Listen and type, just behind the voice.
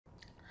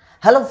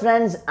Hello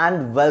friends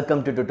and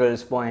welcome to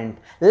Tutorials Point.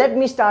 Let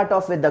me start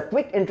off with a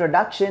quick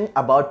introduction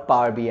about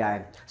Power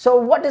BI. So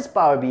what is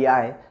Power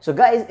BI? So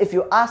guys, if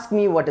you ask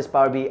me what is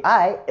Power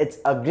BI, it's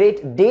a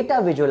great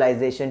data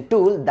visualization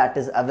tool that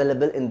is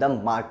available in the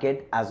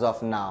market as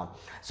of now.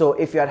 So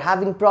if you are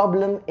having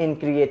problem in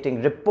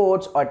creating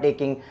reports or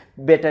taking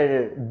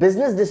better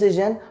business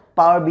decision,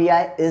 Power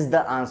BI is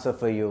the answer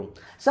for you.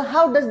 So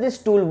how does this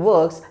tool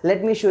works?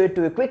 Let me show it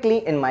to you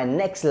quickly in my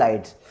next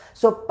slides.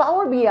 So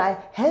Power BI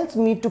helps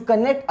me to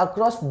connect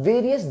across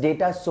various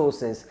data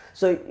sources.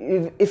 So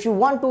if you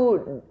want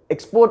to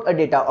export a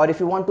data or if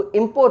you want to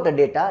import a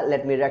data,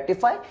 let me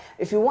rectify.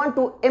 If you want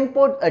to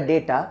import a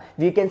data,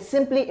 we can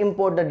simply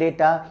import the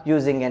data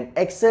using an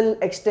Excel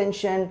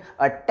extension,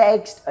 a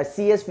text, a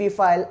CSV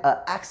file, a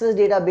Access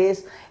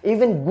database,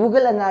 even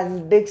Google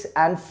Analytics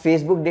and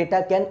Facebook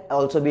data can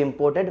also be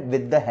imported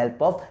with the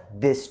help of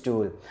this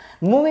tool.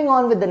 Moving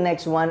on with the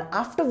next one,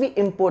 after we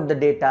import the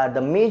data,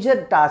 the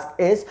major task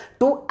is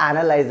to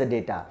analyze the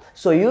data.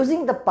 So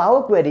using the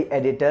Power Query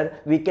editor,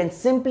 we can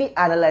simply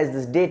analyze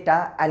this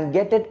data and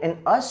get it in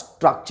a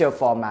structure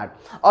format.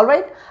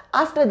 Alright,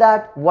 after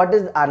that, what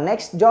is our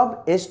next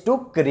job is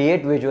to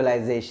create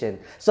visualization.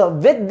 So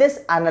with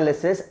this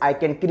analysis, I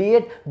can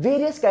create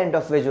various kind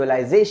of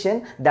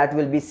visualization that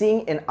we'll be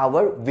seeing in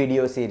our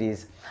video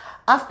series.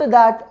 After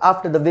that,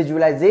 after the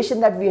visualization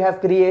that we have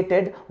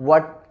created,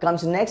 what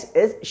comes next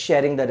is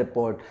sharing the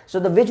report. So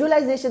the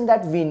visualization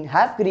that we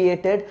have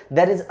created,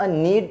 there is a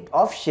need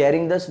of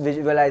sharing this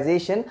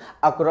visualization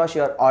across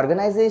your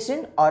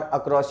organization or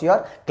across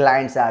your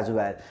clients as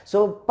well.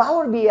 So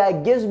Power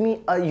BI gives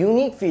me a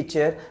unique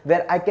feature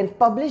where I can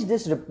publish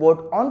this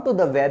report onto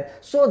the web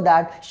so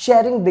that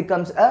sharing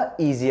becomes a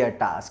easier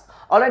task.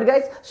 Alright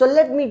guys, so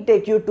let me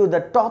take you to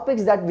the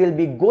topics that we'll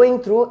be going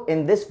through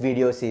in this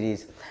video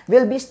series.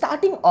 We'll be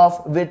starting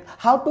off with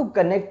how to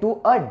connect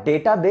to a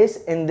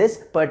database in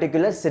this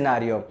particular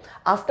scenario.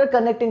 After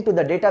connecting to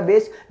the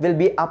database, we'll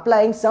be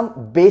applying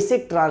some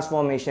basic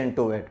transformation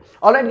to it.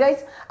 Alright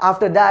guys,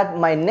 after that,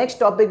 my next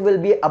topic will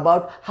be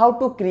about how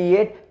to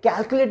create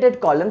calculated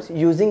columns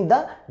using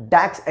the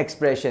DAX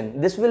expression.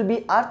 This will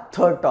be our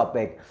third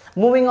topic.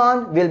 Moving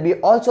on, we'll be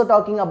also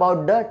talking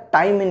about the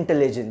time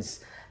intelligence.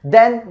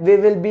 Then we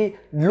will be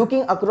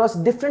looking across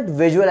different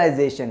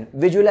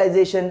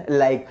visualization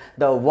like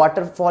the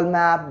waterfall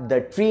map,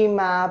 the tree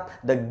map,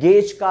 the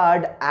gauge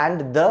card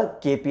and the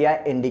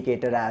KPI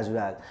indicator as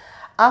well.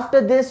 After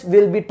this,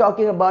 we'll be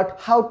talking about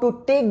how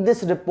to take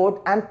this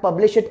report and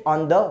publish it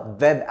on the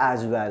web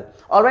as well.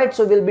 Alright,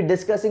 so we'll be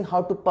discussing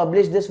how to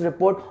publish this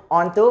report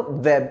onto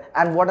web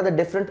and what are the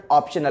different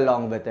options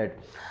along with it.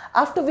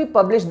 After we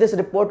publish this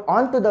report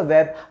onto the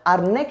web, our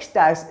next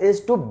task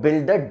is to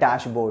build the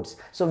dashboards.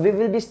 So we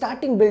will be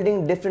starting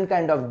building different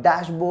kind of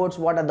dashboards.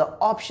 What are the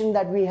options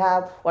that we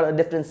have? What are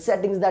the different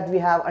settings that we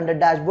have under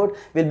dashboard?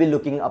 We'll be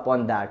looking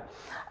upon that.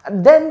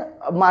 Then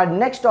my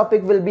next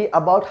topic will be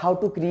about how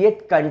to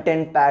create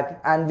content pack,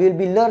 and we'll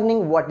be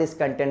learning what is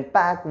content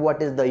pack,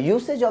 what is the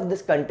usage of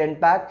this content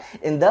pack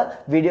in the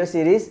video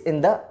series in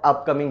the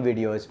upcoming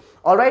videos.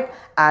 Alright,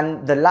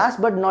 and the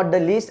last but not the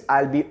least,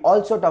 I'll be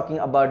also talking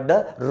about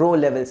the row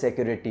level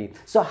security.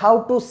 So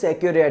how to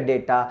secure your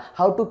data,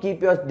 how to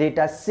keep your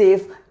data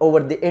safe over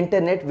the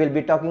internet, we'll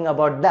be talking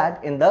about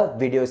that in the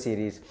video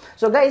series.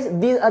 So guys,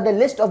 these are the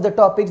list of the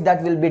topics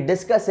that we'll be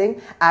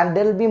discussing, and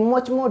there will be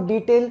much more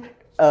detailed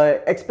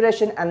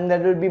expression and there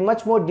will be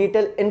much more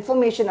detailed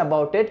information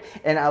about it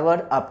in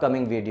our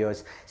upcoming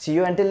videos. See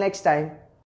you until next time.